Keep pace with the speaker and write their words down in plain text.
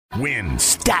Win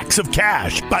stacks of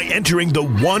cash by entering the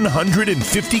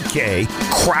 150K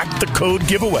Crack the Code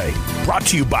giveaway. Brought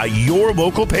to you by your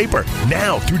local paper,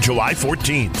 now through July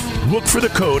 14th. Look for the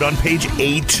code on page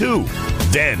A2.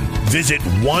 Then visit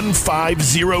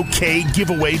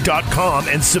 150kgiveaway.com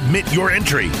and submit your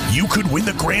entry. You could win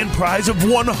the grand prize of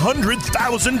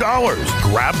 $100,000.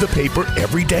 Grab the paper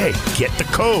every day, get the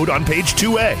code on page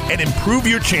 2A, and improve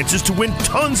your chances to win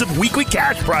tons of weekly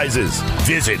cash prizes.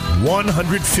 Visit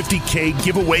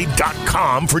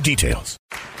 150kgiveaway.com for details.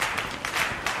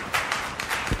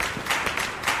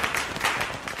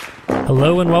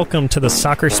 Hello and welcome to the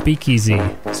Soccer Speakeasy.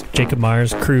 It's Jacob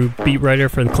Myers, crew beat writer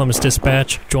for the Columbus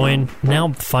Dispatch, joined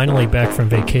now finally back from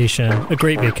vacation. A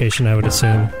great vacation, I would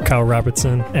assume. Kyle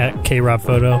Robertson at K-Rob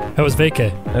Photo. How was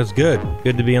vacay? That was good.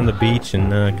 Good to be on the beach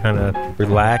and kind of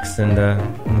relax, and the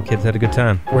kids had a good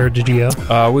time. Where did you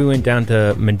go? We went down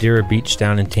to Madeira Beach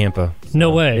down in Tampa.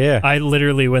 No way. Yeah. I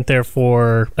literally went there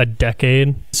for a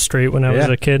decade straight when I was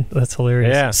a kid. That's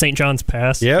hilarious. Yeah. St. John's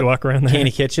Pass. Yep. You walk around there.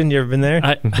 Candy Kitchen. You ever been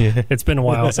there? It's been a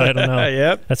while, so I don't know.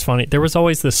 Yep. That's funny. There was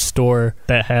always this store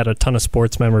that had a ton of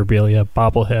sports memorabilia,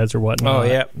 bobbleheads or whatnot. Oh,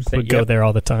 yeah. Would go there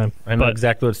all the time. I know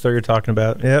exactly what store you're talking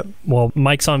about. Yep. Well,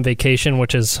 Mike's on vacation,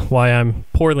 which is why I'm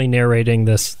poorly narrating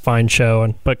this fine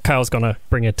show, but Kyle's going to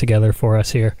bring it together for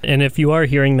us here. And if you are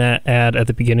hearing that ad at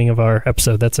the beginning of our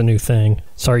episode, that's a new thing.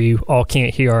 Sorry you all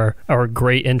can't hear our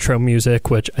great intro music,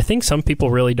 which I think some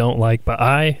people really don't like, but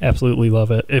I absolutely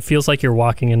love it. It feels like you're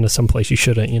walking into some place you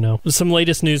shouldn't, you know. Some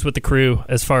latest news with the crew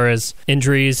as far as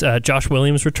injuries. Josh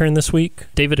Williams returned this week.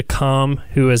 David Accam,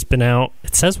 who has been out,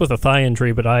 it says with a thigh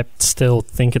injury, but I still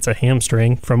think it's a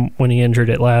hamstring from when he injured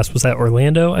it last. Was that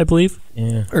Orlando, I believe?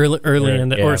 Yeah. Early in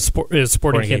the, yeah. or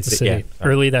Sporting Kansas City. Yeah,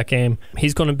 early that game.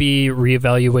 He's going to be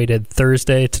reevaluated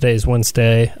Thursday. Today is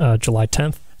Wednesday, July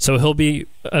 10th. So he'll be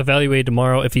evaluated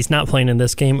tomorrow. If he's not playing in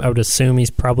this game, I would assume he's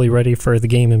probably ready for the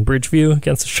game in Bridgeview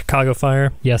against the Chicago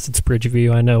Fire. Yes, it's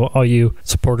Bridgeview. I know all you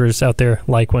supporters out there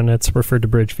like when it's referred to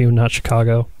Bridgeview, not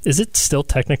Chicago. Is it still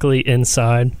technically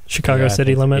inside Chicago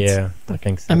city limits? Yeah, I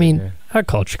think so. I mean, I'd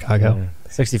call it Chicago. Yeah.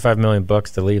 $65 million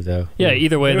to leave, though. Yeah,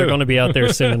 either way, they're going to be out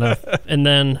there soon enough. And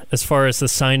then, as far as the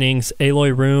signings,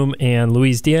 Aloy Room and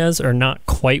Luis Diaz are not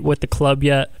quite with the club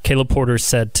yet. Caleb Porter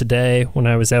said today, when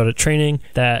I was out at training,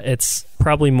 that it's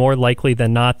probably more likely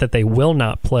than not that they will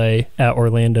not play at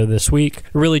Orlando this week. It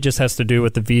really just has to do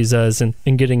with the visas and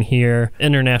getting here.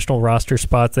 International roster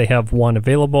spots, they have one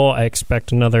available. I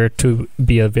expect another to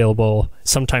be available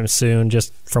sometime soon.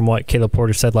 Just from what Caleb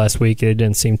Porter said last week, it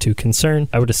didn't seem too concerned.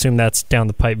 I would assume that's down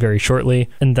the pipe very shortly.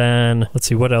 And then, let's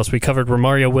see, what else? We covered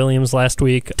Romario Williams last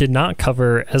week. Did not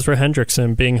cover Ezra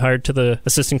Hendrickson being hired to the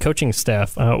assistant coaching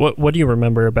staff. What do you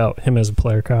remember about him as a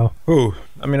player, Kyle? Ooh,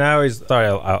 I mean, I always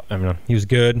thought he was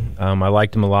good. I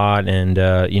liked him a lot, and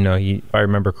if I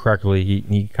remember correctly,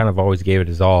 he kind of always gave it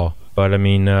his all. But I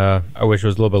mean, I wish it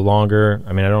was a little bit longer.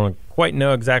 I mean, I don't quite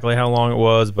know exactly how long it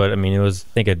was, but I mean, it was,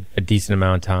 I think, a decent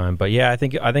amount of time. But yeah, I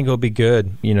think he'll be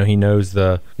good. You know, he knows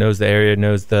the area,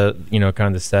 knows the kind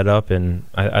of the setup, and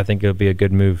I think it'll be a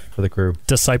good move for the crew.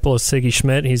 Disciple of Siggy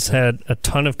Schmidt. He's had a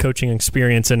ton of coaching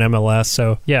experience in MLS,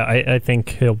 so yeah, I think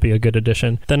he'll be a good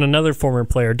addition. Then another former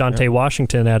player, Dante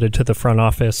Washington, added to the front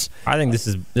office. I think this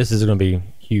is going to be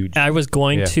huge. I was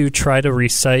going to try to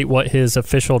recite what his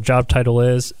official job title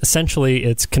is. Essentially,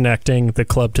 it's connecting the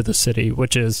club to the city,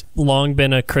 which has long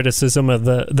been a criticism of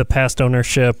the past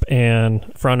ownership and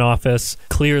front office.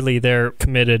 Clearly, they're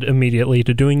committed immediately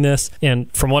to doing this.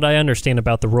 And from what I understand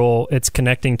about the role, it's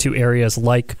connecting to areas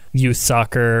like youth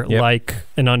soccer, like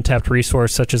an untapped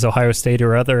resource such as Ohio State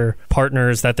or other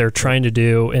partners that they're trying to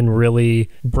do and really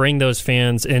bring those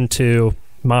fans into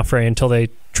Mafre until they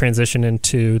transition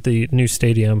into the new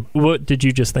stadium. What did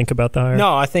you just think about the hire?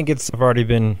 No, I think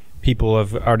people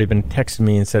have already been texting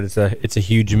me and said it's a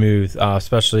huge move,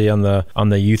 especially on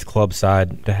the youth club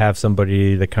side, to have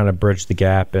somebody to kind of bridge the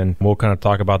gap. And we'll kind of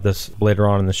talk about this later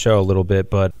on in the show a little bit.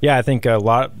 But yeah, I think a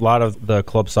lot of the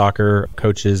club soccer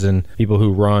coaches and people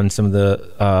who run some of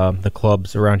the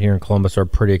clubs around here in Columbus are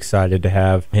pretty excited to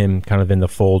have him kind of in the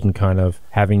fold and kind of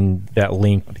having that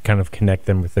link to kind of connect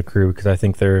them with the crew, because I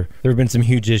think there have been some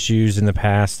huge issues in the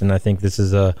past, and I think this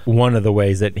is one of the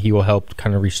ways that he will help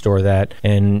kind of restore that.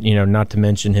 And not to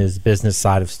mention his business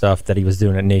side of stuff that he was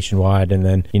doing at Nationwide, and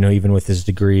then even with his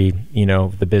degree,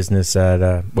 the business at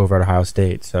over at Ohio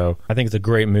State. So I think it's a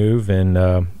great move, and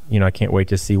I can't wait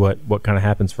to see what kind of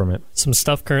happens from it. Some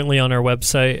stuff currently on our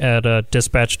website at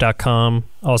dispatch.com.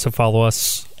 Also follow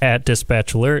us at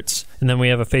Dispatch Alerts. And then we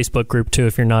have a Facebook group too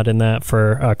if you're not in that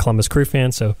for Columbus Crew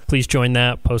fans. So please join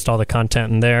that. Post all the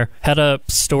content in there. Had a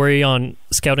story on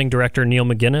scouting director Neil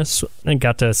McGuinness and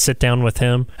got to sit down with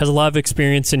him. Has a lot of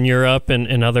experience in Europe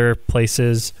and other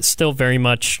places. Still very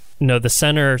much, the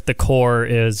center, the core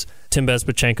is Tim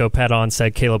Bezbatchenko, Pat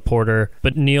Onstad, Caleb Porter.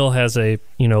 But Neil has a,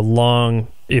 long,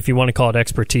 if you want to call it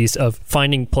expertise, of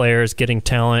finding players, getting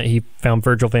talent. He found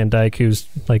Virgil van Dijk, who's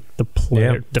like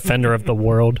the defender of the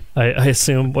world, I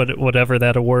assume, whatever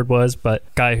that award was, but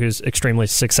guy who's extremely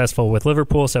successful with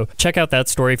Liverpool. So check out that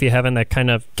story if you haven't. That kind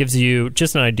of gives you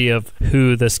just an idea of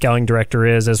who the scouting director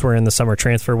is as we're in the summer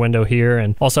transfer window here.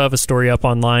 And also have a story up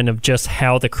online of just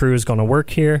how the Crew is going to work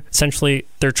here. Essentially,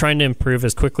 they're trying to improve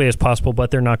as quickly as possible,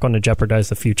 but they're not going to jeopardize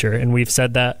the future. And we've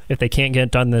said that if they can't get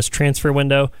it done this transfer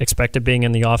window, expect it being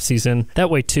in the offseason. That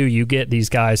way, too, you get these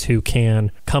guys who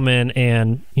can come in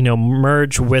and,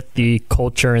 merge with the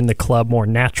culture in the club more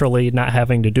naturally, not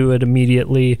having to do it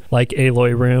immediately like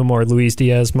Aloy Room or Luis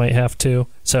Diaz might have to.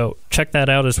 So check that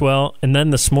out as well. And then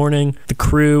this morning, the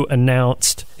Crew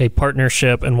announced a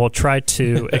partnership, and we'll try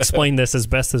to explain this as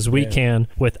best as we can,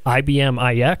 with IBM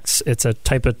iX. It's a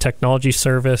type of technology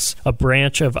service, a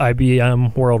branch of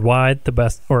IBM worldwide,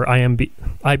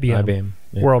 IBM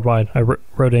worldwide. I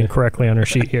wrote in correctly on our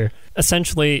sheet here.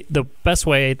 Essentially, the best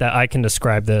way that I can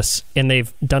describe this, and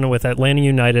they've done it with Atlanta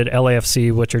United,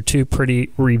 LAFC, which are two pretty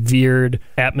revered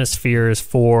atmospheres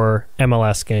for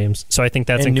MLS games. So I think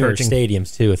that's encouraging. Newer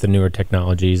stadiums, too, with the newer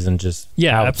technologies and just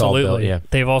how it's all built. Yeah.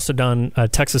 They've also done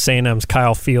Texas A&M's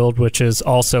Kyle Field, which is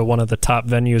also one of the top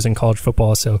venues in college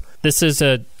football. So this is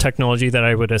a technology that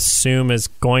I would assume is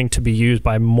going to be used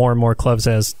by more and more clubs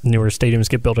as newer stadiums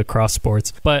get built across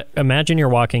sports. But imagine you're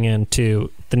walking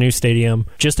into the new stadium,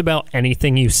 just about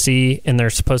anything you see, and they're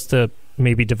supposed to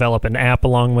maybe develop an app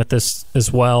along with this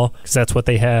as well, because that's what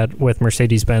they had with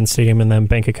Mercedes-Benz Stadium and then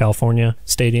Banc of California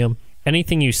Stadium.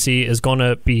 Anything you see is going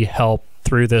to be helped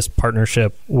through this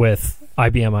partnership with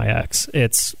IBM iX.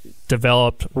 It's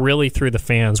developed really through the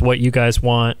fans, what you guys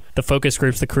want. The focus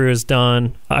groups the Crew has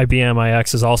done. IBM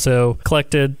iX has also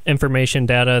collected information,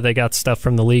 data. They got stuff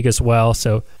from the league as well.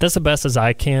 So that's the best as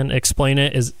I can explain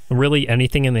it, is really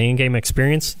anything in the in-game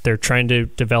experience. They're trying to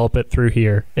develop it through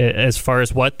here. As far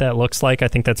as what that looks like, I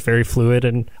think that's very fluid,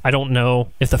 and I don't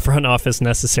know if the front office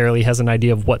necessarily has an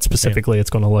idea of what specifically it's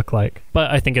going to look like.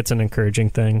 But I think it's an encouraging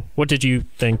thing. What did you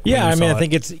think? Yeah, I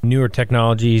think it's newer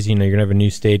technologies. You're going to have a new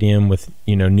stadium with,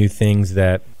 new things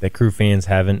that Crew fans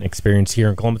haven't experienced here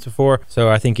in Columbus before.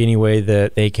 So I think any way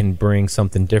that they can bring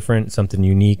something different, something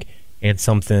unique, and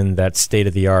something that's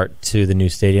state-of-the-art to the new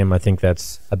stadium, I think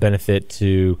that's a benefit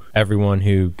to everyone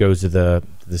who goes to the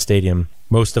stadium.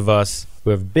 Most of us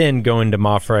who have been going to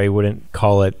Mafre wouldn't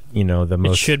call it, the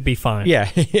most... It should be fine.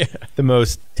 Yeah, the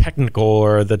most technical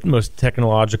or the most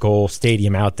technological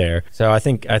stadium out there. So I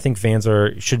think fans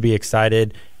should be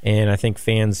excited, and I think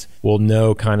fans will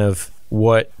know kind of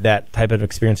what that type of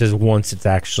experience is once it's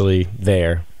actually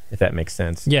there, if that makes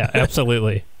sense. Yeah,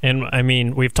 absolutely. And I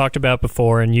mean, we've talked about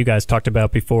before, and you guys talked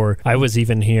about before, I was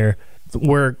even here.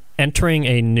 We're entering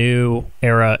a new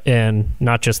era in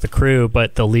not just the Crew,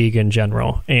 but the league in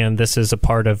general. And this is a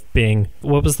part of being,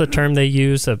 what was the term they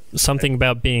used? Something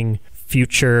about being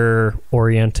future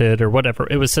oriented or whatever.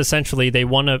 It was essentially they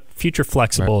want to future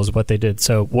flexible is what they did.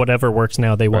 So whatever works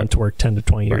now, they want to work 10 to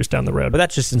 20 years down the road. But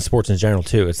that's just in sports in general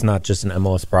too. It's not just an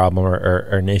MLS problem or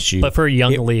an issue. But for a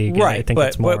young league, I think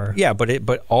it's more.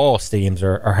 But all stadiums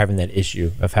are having that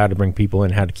issue of how to bring people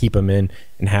in, how to keep them in,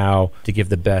 and how to give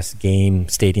the best game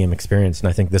stadium experience. And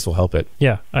I think this will help it.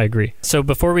 Yeah, I agree. So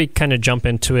before we kind of jump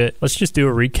into it, let's just do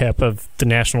a recap of the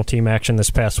national team action this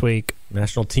past week.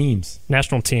 National teams.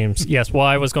 Yes. Well,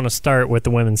 I was going to start with the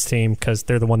women's team because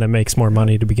they're the one that makes more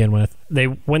money to begin with. They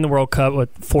win the World Cup with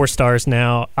 4 stars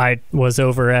now. I was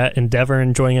over at Endeavor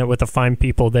enjoying it with the fine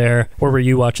people there. Where were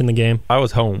you watching the game? I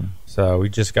was home. So we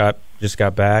just got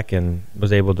back and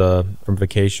was able to, from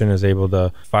vacation,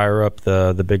 fire up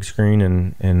the big screen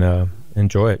and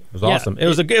enjoy it. It was awesome. It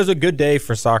was a good day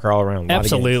for soccer all around.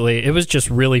 Absolutely. It was just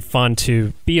really fun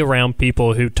to be around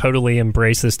people who totally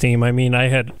embrace this team. I mean, I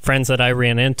had friends that I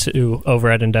ran into over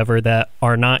at Endeavor that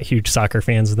are not huge soccer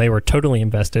fans, and they were totally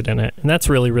invested in it. And that's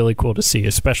really, really cool to see,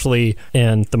 especially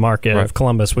in the market of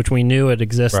Columbus, which we knew it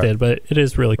existed, but it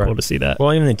is really cool to see that.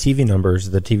 Well, even the TV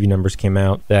numbers came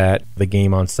out that the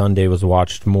game on Sunday was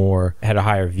watched more, had a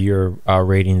higher viewer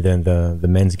rating than the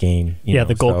men's game.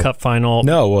 The Gold Cup final.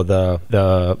 No, well,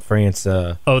 the France.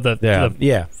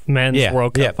 the men's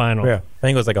World Cup final. Yeah, I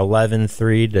think it was like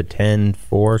 11-3 to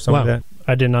 10-4, something like that.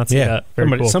 I did not see that.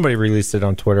 Very cool. Somebody released it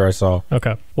on Twitter. I saw.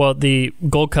 Okay. Well, the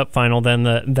Gold Cup final then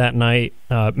that night,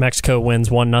 Mexico wins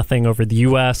 1-0 over the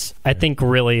U.S. I think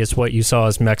really is what you saw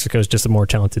as Mexico's just a more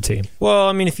talented team. Well,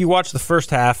 I mean, if you watch the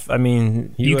first half, I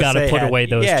mean, you got to put away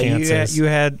those chances. You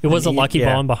had it was a lucky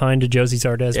ball in behind to Josie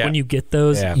Zardes. Yeah. When you get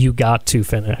those, you got to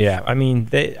finish. Yeah, I mean,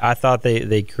 I thought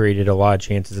they created a lot of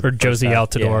chances. Or Josie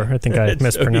Altidore. Yeah. I think I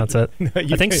mispronounced it.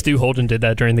 I think Stu Holden did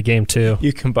that during the game too.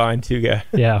 You combined two guys.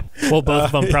 Yeah. Well, both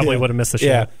of them probably would have missed the shot.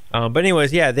 Yeah. But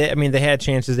anyways, they had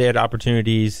chances, they had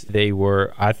opportunities.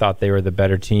 I thought they were the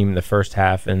better team in the first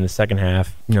half. And the second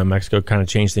half, Mexico kind of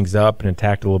changed things up and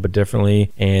attacked a little bit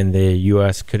differently, and the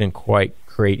U.S. couldn't quite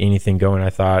create anything going, I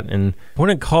thought. And I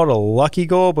wouldn't call it a lucky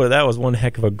goal, but that was one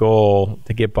heck of a goal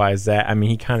to get by Zach. I mean,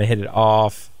 he kind of hit it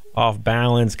off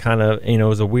balance, kind of, it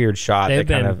was a weird shot. They've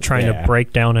been trying to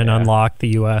break down and unlock the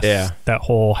U.S. that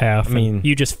whole half. I mean,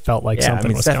 you just felt like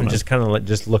something was Stefan coming. Just kind of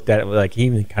just looked at it like he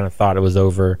even kind of thought it was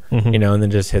over, and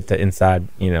then just hit the inside,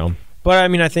 But I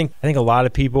mean, I think a lot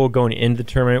of people going into the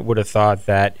tournament would have thought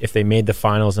that if they made the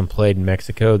finals and played in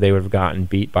Mexico, they would have gotten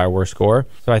beat by a worse score.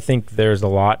 So I think there's a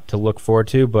lot to look forward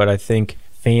to, but I think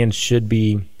fans should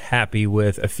be happy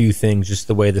with a few things, just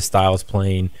the way the style is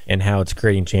playing and how it's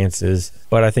creating chances.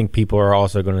 But I think people are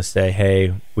also going to say,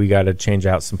 hey, we got to change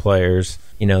out some players,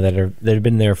 that have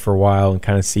been there for a while and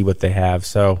kind of see what they have.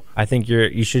 So I think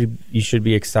you should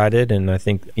be excited, and I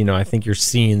think you're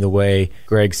seeing the way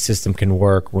Greg's system can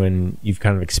work when you've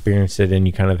kind of experienced it and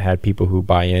you kind of had people who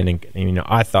buy in, and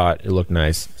I thought it looked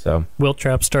nice. So Will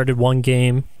Trapp started one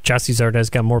game. Josie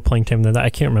Zardes got more playing time than that. I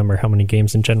can't remember how many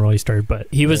games in general he started, but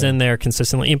he was in there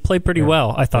consistently and played pretty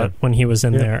well, I thought, when he was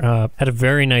in there. Had a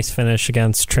very nice finish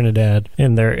against Trinidad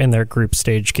in their group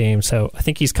stage game. So I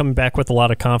think he's coming back with a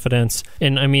lot of confidence.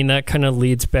 And I mean, that kind of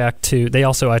leads back to,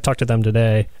 I talked to them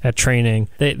today at training.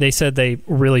 They said they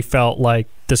really felt like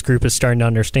this group is starting to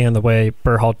understand the way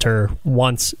Berhalter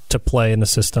wants to play in the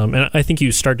system. And I think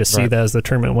you start to see that as the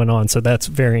tournament went on. So that's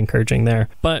very encouraging there.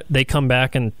 But they come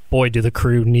back, and boy, do the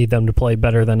crew need them to play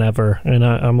better than ever. And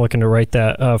I'm looking to write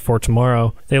that for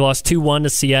tomorrow. They lost 2-1 to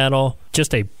Seattle.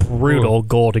 Just a brutal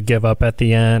goal to give up at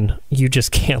the end. You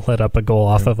just can't let up a goal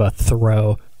off of a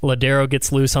throw. Ladero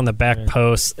gets loose on the back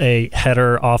post. A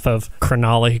header off of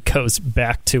Crognale goes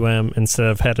back to him instead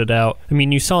of headed out. I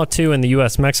mean, you saw too in the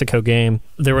U.S.-Mexico game,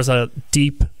 there was a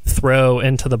deep throw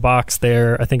into the box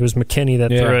there. I think it was McKinney that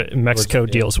threw it, and Mexico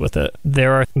deals with it.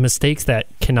 There are mistakes that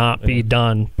cannot be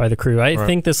done by the crew. I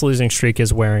think this losing streak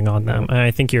is wearing on them, and I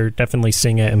think you're definitely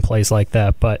seeing it in plays like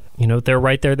that. But, they're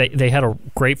right there. They had a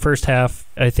great first half.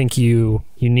 I think you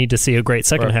need to see a great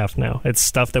second half now. It's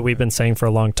stuff that we've been saying for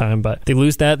a long time, but they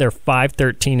lose that. They're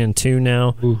 5-13-2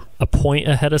 now. Ooh. A point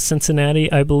ahead of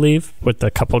Cincinnati, I believe, with a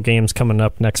couple games coming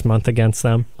up next month against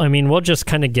them. I mean, we'll just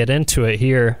kind of get into it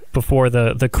here before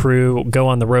the crew go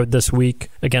on the road this week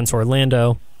against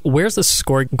Orlando. Where's the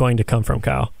score going to come from,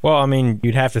 Kyle? Well, I mean,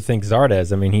 you'd have to think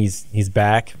Zardes. I mean, he's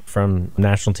back from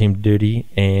national team duty,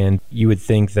 and you would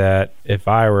think that if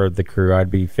I were the crew, I'd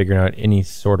be figuring out any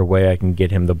sort of way I can get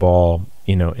him the ball,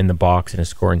 in the box in a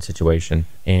scoring situation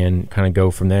and kind of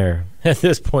go from there. At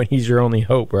this point, he's your only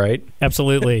hope, right?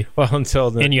 Absolutely. Well,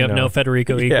 until then, and you have no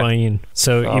Federico Higuaín,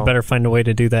 so you better find a way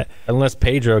to do that. Unless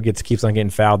Pedro keeps on getting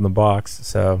fouled in the box.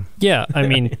 So yeah, I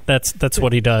mean that's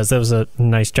what he does. That was a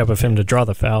nice job of him to draw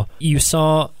the foul. You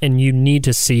saw, and you need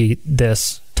to see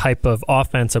this type of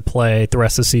offensive play the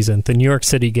rest of the season. The New York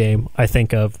City game, I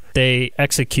think of, they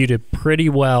executed pretty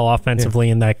well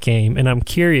offensively in that game. And I'm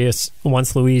curious,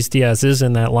 once Luis Diaz is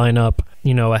in that lineup,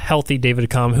 a healthy David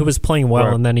Beckham who was playing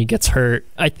well and then he gets hurt,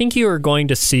 I think you are going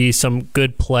to see some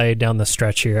good play down the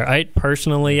stretch here. I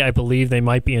believe they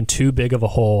might be in too big of a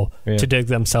hole to dig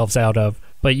themselves out of.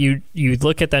 But you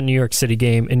look at that New York City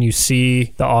game and you see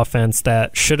the offense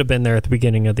that should have been there at the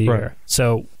beginning of the year.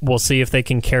 So we'll see if they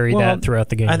can carry that throughout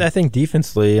the game. I think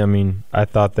defensively, I mean, I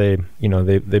thought they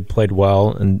played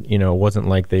well, and it wasn't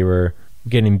like they were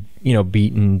getting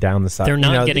beaten down the side. They're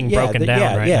not getting broken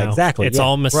down right now. Yeah, exactly. It's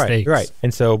all mistakes. Right.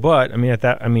 And so, but I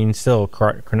mean, still,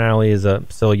 Crognale is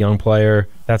still a young player.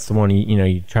 That's the one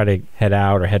you try to head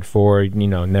out or head forward,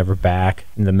 never back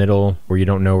in the middle where you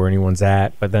don't know where anyone's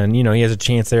at. But then he has a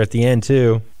chance there at the end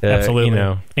too to absolutely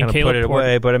kind of put it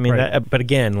away. But I mean, but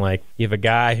again, like you have a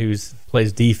guy who's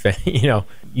plays defense.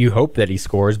 You hope that he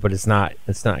scores, but it's not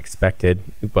expected.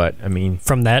 But I mean,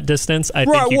 from that distance, I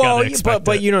think you gotta expect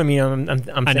but you know what I mean.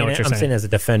 I'm saying as a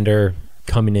defender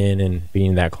coming in and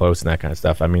being that close and that kind of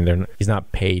stuff. I mean, he's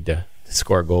not paid to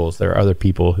score goals. There are other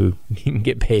people who can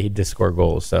get paid to score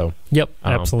goals. So yep,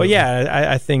 absolutely. But yeah,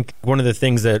 I think one of the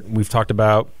things that we've talked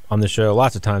about on the show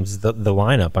lots of times is the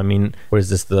lineup. I mean, what is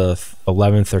this, the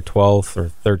 11th or 12th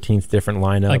or 13th different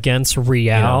lineup? Against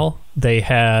Real, they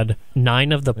had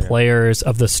 9 of the players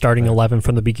of the starting 11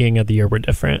 from the beginning of the year were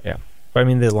different. Yeah. But I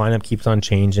mean, the lineup keeps on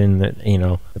changing. That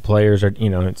the players are,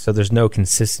 so there's no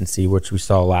consistency, which we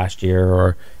saw last year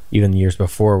or even the years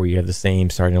before, where you have the same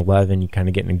starting 11. You kind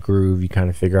of get in a groove. You kind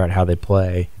of figure out how they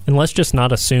play. And let's just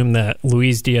not assume that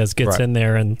Luis Diaz gets in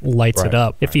there and lights it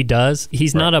up. If he does,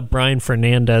 he's not a Brian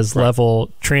Fernandez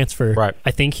level transfer. Right.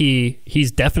 I think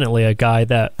he's definitely a guy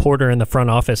that Porter and the front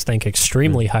office think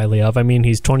extremely highly of. I mean,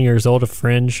 he's 20 years old, a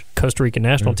fringe Costa Rica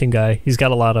national team guy. He's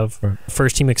got a lot of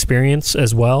first team experience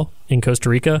as well in Costa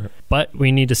Rica, but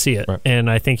we need to see it.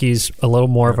 And I think he's a little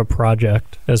more of a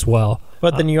project as well.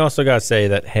 But then you also got to say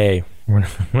that, hey, we're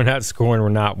not scoring, we're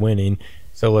not winning.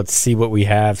 So let's see what we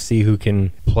have, see who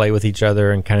can play with each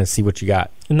other, and kind of see what you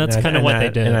got. And that's kind of what they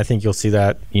did. And I think you'll see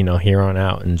that, here on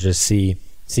out, and just see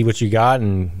what you got,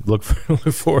 and look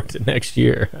forward to next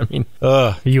year. I mean,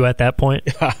 are you at that point?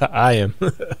 I am.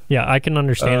 Yeah, I can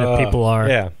understand if people are.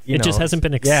 Yeah, it just hasn't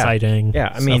been exciting.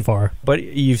 So far. But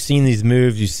you've seen these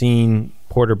moves. You've seen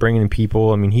Porter bringing in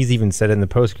people. I mean, he's even said in the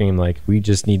post game, like, we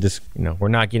just need this. We're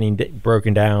not getting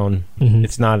broken down. Mm-hmm.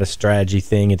 It's not a strategy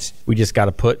thing. We just got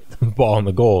to put the ball in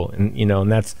the goal, and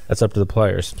and that's up to the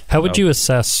players. How would you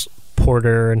assess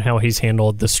Porter and how he's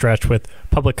handled the stretch with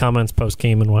public comments post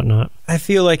game and whatnot? I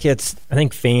feel like I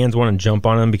think fans want to jump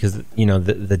on him because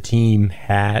the team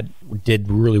did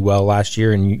really well last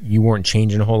year, and you weren't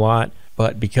changing a whole lot.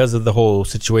 But because of the whole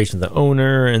situation with the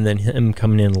owner and then him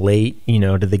coming in late,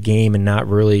 to the game and not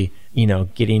really,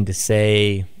 getting to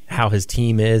say how his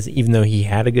team is, even though he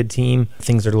had a good team,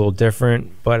 things are a little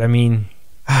different. But I mean,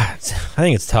 I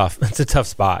think it's tough. It's a tough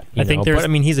spot. But I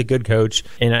mean, he's a good coach,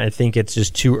 and I think it's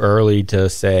just too early to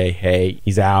say, hey,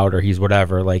 he's out or he's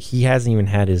whatever. Like, he hasn't even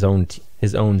had his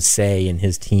own say in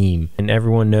his team, and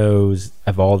everyone knows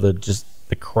of all the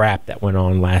crap that went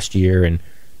on last year. And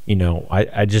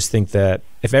I just think that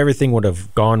if everything would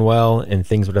have gone well and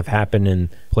things would have happened and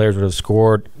players would have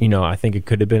scored, I think it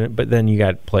could have been. But then you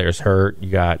got players hurt. You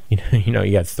got,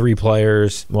 you got 3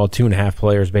 players, 2.5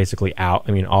 players basically out.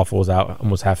 I mean, Awful was out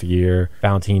almost half a year.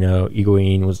 Valentino,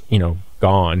 Higuain was,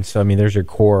 gone. So, I mean, there's your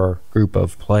core group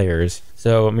of players.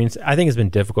 So, I mean, I think it's been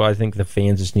difficult. I think the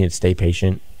fans just need to stay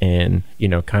patient and,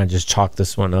 kind of just chalk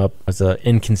this one up as an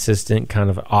inconsistent, kind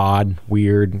of odd,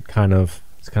 weird, it's kind of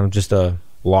just a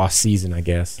lost season, I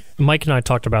guess. Mike and I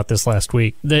talked about this last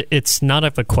week. It's not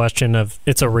a question of,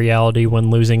 it's a reality when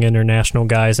losing international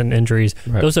guys and injuries.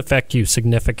 Right. Those affect you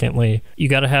significantly. You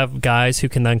got to have guys who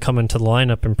can then come into the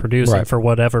lineup and produce, and for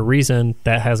whatever reason,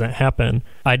 that hasn't happened.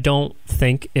 I don't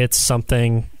think it's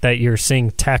something that you're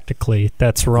seeing tactically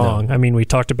that's wrong. No. I mean, we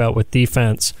talked about with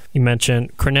defense. You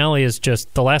mentioned Cronelli is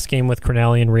just, the last game with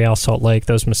Cronelli and Real Salt Lake,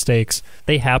 those mistakes,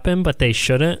 they happen, but they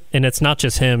shouldn't. And it's not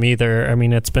just him either. I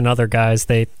mean, it's been other guys,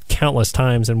 countless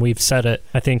times, and we've said it,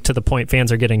 I think, to the point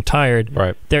fans are getting tired.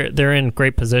 Right. They're in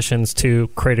great positions to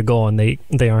create a goal, and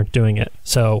they aren't doing it.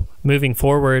 So moving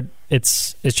forward,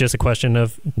 it's just a question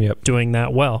of doing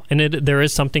that well. And there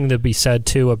is something to be said,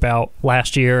 too, about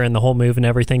last year and the whole move and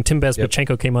everything. Tim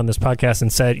Bezbatchenko came on this podcast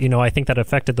and said, I think that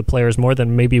affected the players more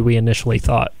than maybe we initially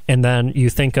thought. And then you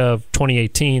think of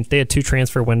 2018, they had 2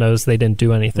 transfer windows. They didn't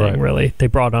do anything, really. They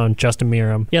brought on Justin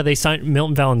Meram. Yeah, they signed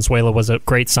Milton Valenzuela, was a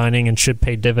great signing and should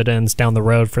pay dividends down the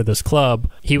road for this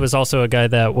club. He was also a guy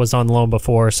that was on loan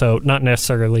before, so not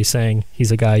necessarily saying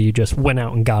he's a guy you just went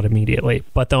out and got immediately.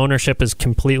 But the ownership is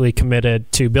completely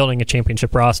committed to building a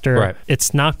championship roster. Right.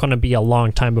 It's not going to be a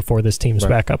long time before this team's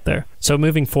back up there. So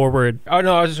moving forward... Oh,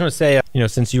 no, I was just going to say,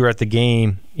 since you were at the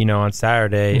game, on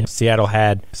Saturday, Seattle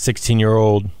had a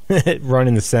 16-year-old run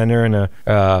in the center and a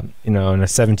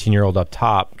 17-year-old up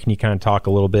top. Can you kind of talk a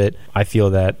little bit? I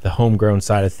feel that the homegrown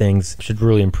side of things should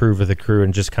really improve with the crew,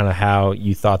 and just kind of how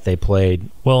you thought they played.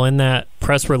 Well, in that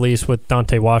press release with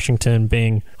Dante Washington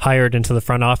being hired into the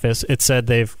front office, it said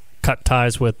they've cut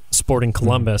ties with Sporting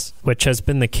Columbus, which has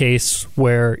been the case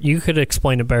where you could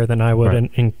explain it better than I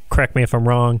would, and correct me if I'm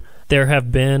wrong. There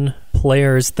have been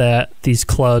players that these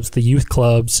clubs, the youth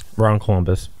clubs around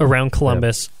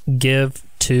Columbus, give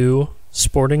to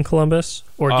Sporting Columbus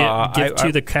Or give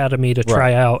to the academy to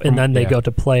try out, and then they go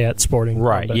to play at Sporting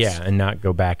Columbus. Right, yeah, and not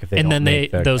go back if they and don't then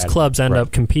make the those academy. clubs end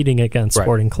up competing against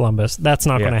Sporting Columbus. That's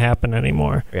not going to happen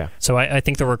anymore. Yeah. So I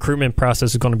think the recruitment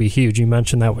process is going to be huge. You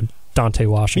mentioned that with Dante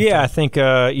Washington. Yeah, I think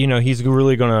he's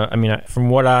really going to. I mean, from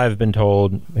what I've been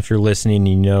told, if you're listening,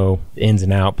 you know the ins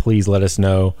and out. Please let us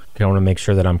know. I want to make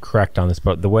sure that I'm correct on this,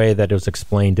 but the way that it was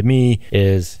explained to me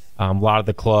is a lot of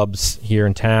the clubs here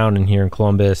in town and here in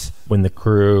Columbus, when the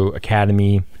Crew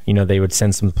Academy, they would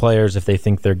send some players if they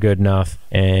think they're good enough,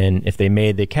 and if they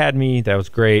made the academy, that was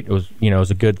great. It was, it was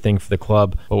a good thing for the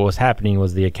club. But what was happening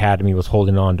was the academy was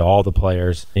holding on to all the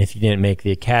players, and if you didn't make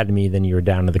the academy, then you were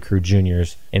down to the Crew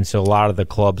Juniors. And so a lot of the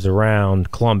clubs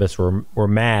around Columbus were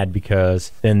mad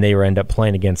because then they would end up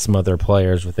playing against some other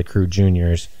players with the Crew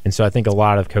Juniors. And so I think a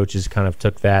lot of coaches kind of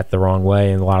took that the wrong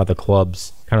way, and a lot of the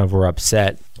clubs kind of were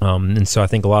upset. And so I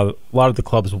think a lot of the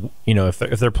clubs,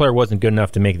 if their player wasn't good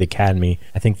enough to make the academy,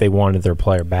 I think they wanted their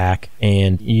player back.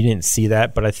 And you didn't see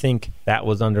that, but I think that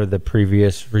was under the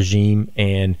previous regime.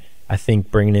 And I think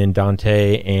bringing in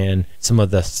Dante and some of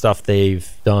the stuff they've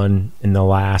done in the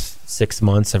last 6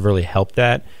 months have really helped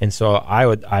that. And so I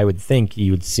would think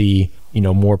you would see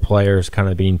more players kind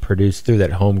of being produced through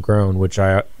that homegrown, which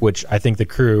I think the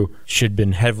Crew should have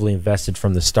been heavily invested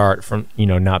from the start, from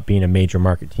not being a major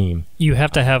market team. You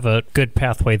have to have a good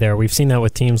pathway there. We've seen that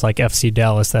with teams like FC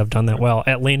Dallas that have done that well.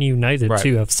 Atlanta United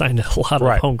too have signed a lot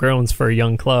of homegrowns for a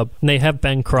young club. And they have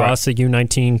Ben Cross, a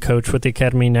U19 coach with the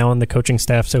academy, now on the coaching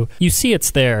staff. So you see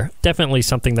it's there. Definitely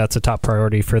something that's a top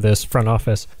priority for this front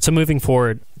office. So moving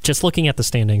forward, just looking at the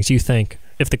standings, you think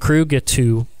if the Crew get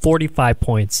to 45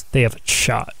 points, they have a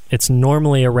shot. It's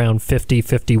normally around 50,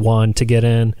 51 to get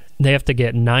in. They have to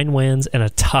get 9 wins and a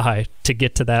tie to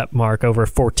get to that mark over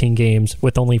 14 games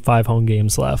with only 5 home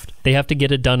games left. They have to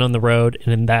get it done on the road,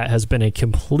 and that has been a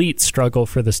complete struggle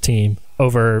for this team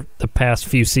over the past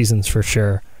few seasons for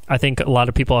sure. I think a lot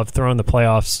of people have thrown the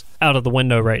playoffs out of the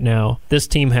window right now. This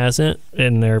team hasn't,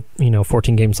 and they're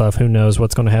 14 games left. Who knows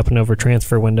what's going to happen over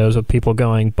transfer windows with people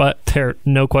going? But there,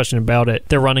 no question about it,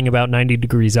 they're running about 90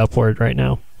 degrees upward right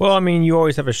now. Well, I mean, you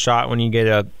always have a shot when you get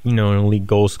an elite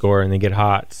goal scorer and they get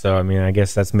hot. So, I mean, I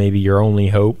guess that's maybe your only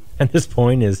hope at this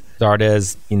point is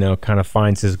Zardes, kind of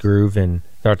finds his groove and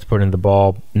starts putting the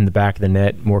ball in the back of the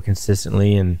net more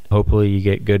consistently, and hopefully you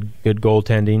get good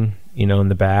goaltending, in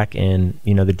the back. And,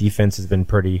 the defense has been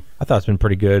pretty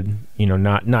good,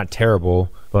 not terrible,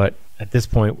 but at this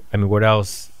point, I mean, what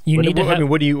else?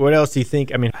 What else do you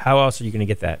think? I mean, how else are you going to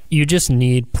get that? You just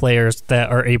need players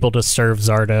that are able to serve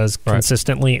Zardes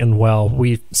consistently and well.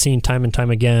 We've seen time and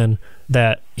time again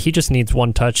that he just needs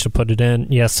one touch to put it in.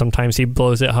 Yes, sometimes he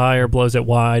blows it high or blows it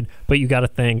wide, but you got to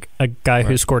think a guy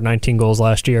who scored 19 goals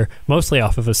last year, mostly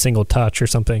off of a single touch or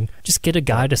something, just get a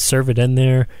guy to serve it in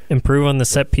there, improve on the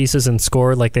set pieces and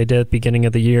score like they did at the beginning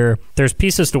of the year. There's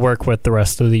pieces to work with the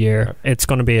rest of the year. It's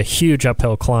going to be a huge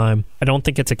uphill climb. I don't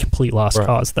think it's a complete lost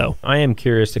cause, though. I am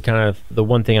curious to kind of, the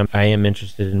one thing I am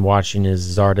interested in watching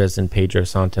is Zardes and Pedro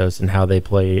Santos and how they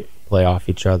play off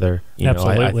each other.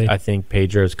 Absolutely. I think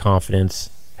Pedro's confidence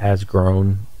has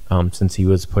grown since he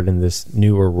was put in this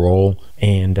newer role,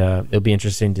 and it'll be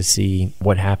interesting to see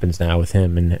what happens now with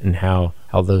him and how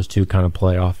those two kind of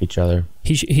play off each other.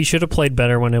 He should have played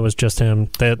better when it was just him.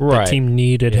 The team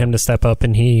needed him to step up,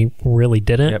 and he really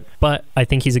didn't. Yep. But I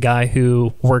think he's a guy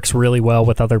who works really well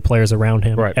with other players around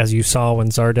him, as you saw when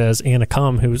Zardes and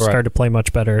Akam, who started to play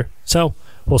much better. So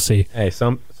we'll see. Hey,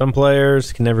 some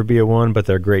players can never be a one, but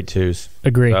they're great twos.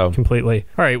 Agree, completely.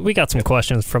 All right, we got some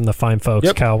questions from the fine folks.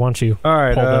 Yep. Kyle, why don't you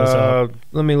pull those up?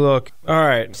 Let me look. All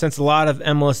right, since a lot of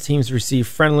MLS teams receive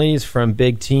friendlies from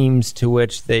big teams to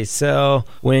which they sell,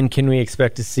 when can we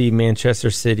expect to see Manchester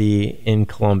City in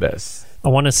Columbus? I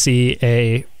want to see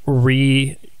a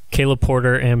Caleb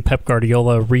Porter and Pep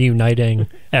Guardiola reuniting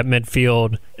at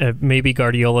midfield. Maybe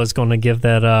Guardiola is going to give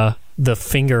that the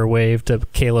finger wave to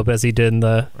Caleb as he did in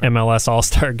the MLS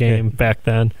All-Star game back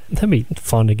then. That'd be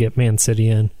fun to get Man City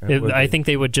in. I think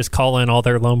they would just call in all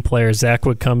their lone players. Zach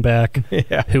would come back.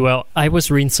 Who else? I was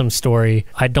reading some story.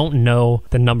 I don't know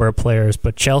the number of players,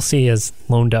 but Chelsea has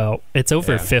loaned out. It's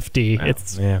over 50.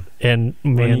 Wow. And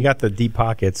man, when you got the deep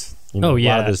pockets. A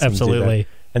lot of those teams absolutely. do that.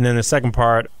 And then the second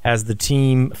part, has the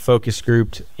team focus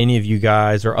grouped any of you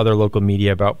guys or other local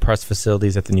media about press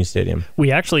facilities at the new stadium?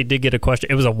 We actually did get a question.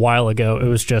 It was a while ago. It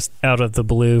was just out of the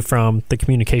blue from the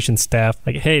communications staff.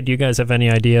 Like, hey, do you guys have any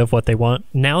idea of what they want?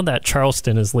 Now that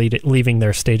Charleston is leaving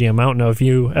their stadium, I don't know if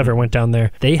you ever went down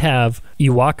there.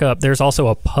 You walk up, there's also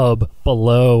a pub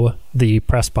below the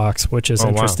press box, which is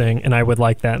interesting. Wow. And I would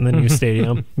like that in the new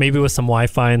stadium. Maybe with some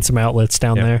Wi-Fi and some outlets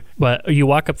down there. But you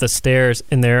walk up the stairs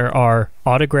and there are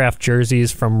autographed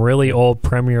jerseys from really old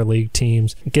Premier League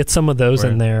teams. Get some of those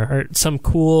in there, or some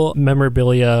cool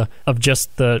memorabilia of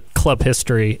just the club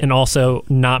history, and also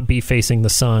not be facing the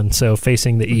sun, so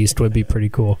facing the east would be pretty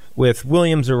cool. With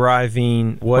Williams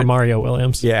arriving, or Mario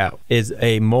Williams. Yeah. Is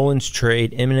a Mullins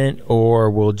trade imminent, or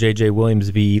will J.J.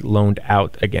 Williams be loaned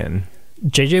out again?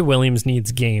 J.J. Williams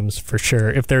needs games for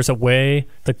sure. If there's a way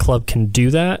the club can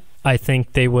do that, I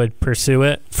think they would pursue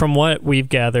it. From what we've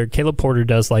gathered, Caleb Porter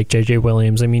does like J.J.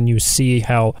 Williams. I mean, you see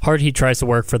how hard he tries to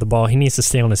work for the ball. He needs to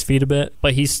stay on his feet a bit,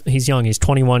 but he's young. He's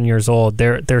 21 years old.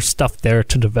 There's stuff there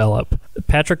to develop.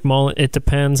 Patrick Mullins, it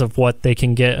depends of what they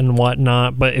can get and what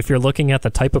not, but if you're looking at the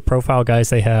type of profile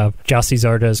guys they have, Jossie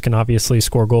Zardes can obviously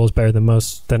score goals better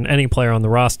than any player on the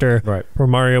roster. Right.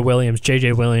 Romario Williams,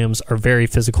 J.J. Williams are very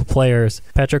physical players.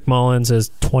 Patrick Mullins is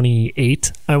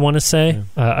 28, I want to say.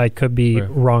 Yeah. I could be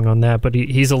wrong on that, but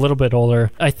he's a little bit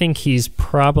older. I think he's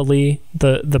probably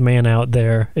the man out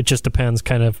there. It just depends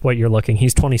kind of what you're looking.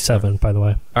 He's 27, by the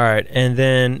way. All right, and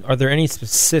then are there any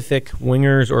specific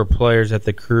wingers or players that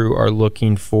the Crew are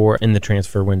looking for in the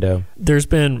transfer window? There's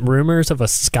been rumors of a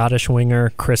Scottish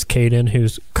winger, Chris Caden,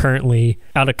 who's currently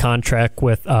out of contract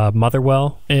with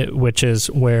Motherwell, which is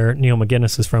where Neil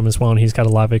McGuinness is from as well, and he's got a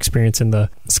lot of experience in the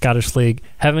Scottish League.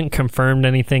 Haven't confirmed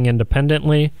anything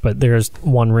independently, but there's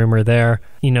one rumor there.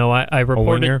 You know, I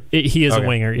reported he is a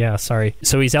winger. Yeah, sorry.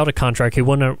 So he's out of contract. He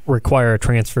wouldn't require a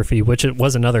transfer fee, which it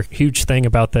was another huge thing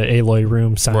about the Aloy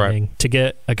Room signing. Right. To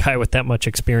get a guy with that much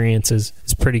experience is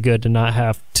pretty good to not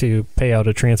have to pay out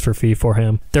a transfer fee for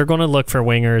him. They're going to look for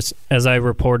wingers. As I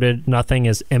reported, nothing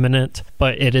is imminent,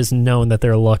 but it is known that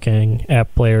they're looking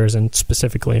at players and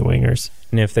specifically wingers.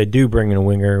 And if they do bring in a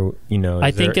winger, you know,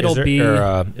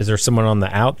 is there someone on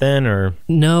the out then, or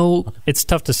no? It's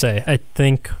tough to say. I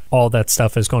think all that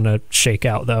stuff is going to shake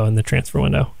out though in the transfer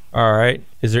window. All right.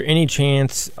 Is there any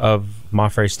chance of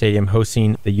Mafre Stadium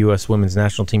hosting the U.S. Women's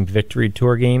National Team Victory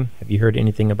Tour game? Have you heard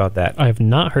anything about that? I have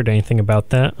not heard anything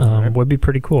about that. Would be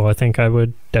pretty cool. I think I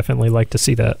would definitely like to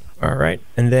see that. All right.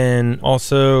 And then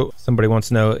also somebody wants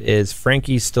to know, is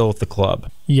Frankie still at the club?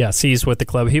 Yes, he's with the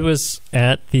club. He was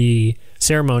at the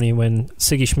ceremony when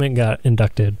Siggy Schmidt got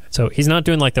inducted. So he's not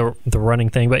doing like the running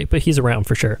thing, but he's around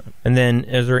for sure. And then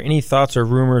is there any thoughts or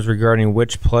rumors regarding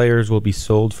which players will be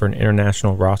sold for an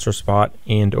international roster spot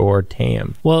and or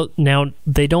TAM? Well, now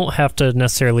they don't have to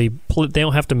necessarily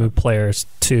move players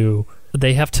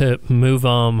they have to move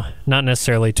them not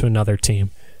necessarily to another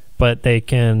team, but they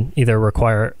can either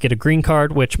get a green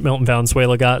card, which Milton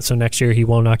Valenzuela got, so next year he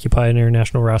won't occupy an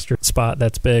international roster spot.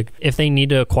 That's big. If they need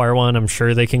to acquire one, I'm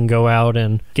sure they can go out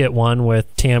and get one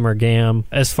with TAM or GAM.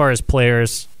 As far as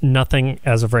players, nothing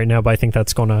as of right now, but I think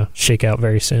that's going to shake out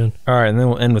very soon. All right, and then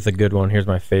we'll end with a good one. Here's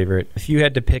my favorite. If you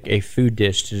had to pick a food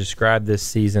dish to describe this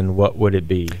season, what would it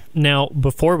be? Now,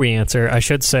 before we answer, I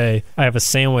should say I have a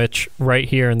sandwich right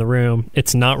here in the room.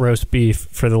 It's not roast beef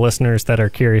for the listeners that are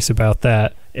curious about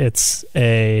that. It's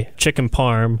a chicken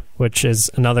parm, which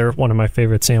is another one of my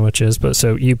favorite sandwiches. But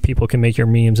so you people can make your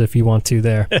memes if you want to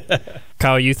there.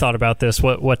 Kyle, you thought about this.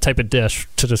 What type of dish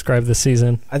to describe this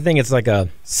season? I think it's like a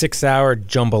 6-hour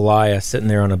jambalaya sitting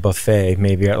there on a buffet,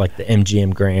 maybe at like the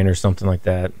MGM Grand or something like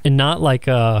that. And not like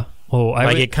a...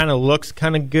 it kind of looks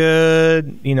kind of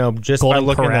good, you know, just Golden by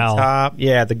looking Corral. at the top.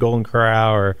 Yeah, the Golden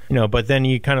Corral, or, you know, but then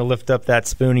you kind of lift up that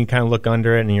spoon, you kind of look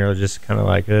under it, and you're just kind of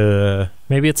like,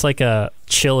 Maybe it's like a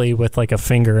chili with like a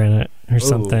finger in it or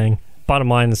something. Bottom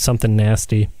line is something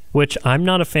nasty, which I'm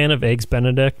not a fan of Eggs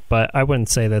Benedict, but I wouldn't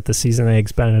say that the season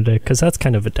Eggs Benedict, because that's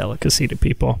kind of a delicacy to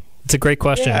people. It's a great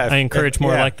question. Yeah, I encourage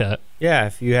more like that. Yeah,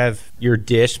 if you have your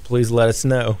dish, please let us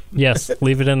know. Yes,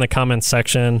 leave it in the comments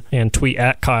section and tweet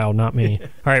at Kyle, not me.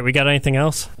 All right, we got anything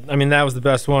else? I mean, that was the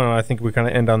best one. I think we kind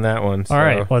of end on that one. So. All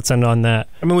right, let's end on that.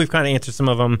 I mean, we've kind of answered some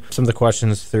of the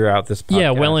questions throughout this podcast.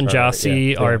 Yeah, Will and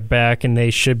Jossie are back, and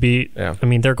they should be. Yeah. I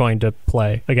mean, they're going to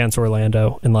play against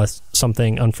Orlando unless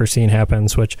something unforeseen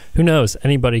happens, which, who knows?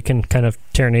 Anybody can kind of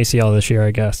tear an ACL this year,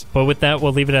 I guess. But with that,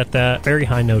 we'll leave it at that. Very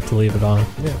high note to leave it on.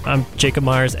 Yeah. I'm Jacob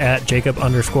Myers at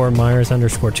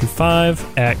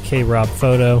Jacob_Myers_25 at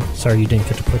KRobPhoto. Sorry you didn't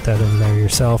get to put that in there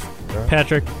yourself.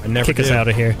 Patrick, kick us out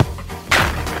of here.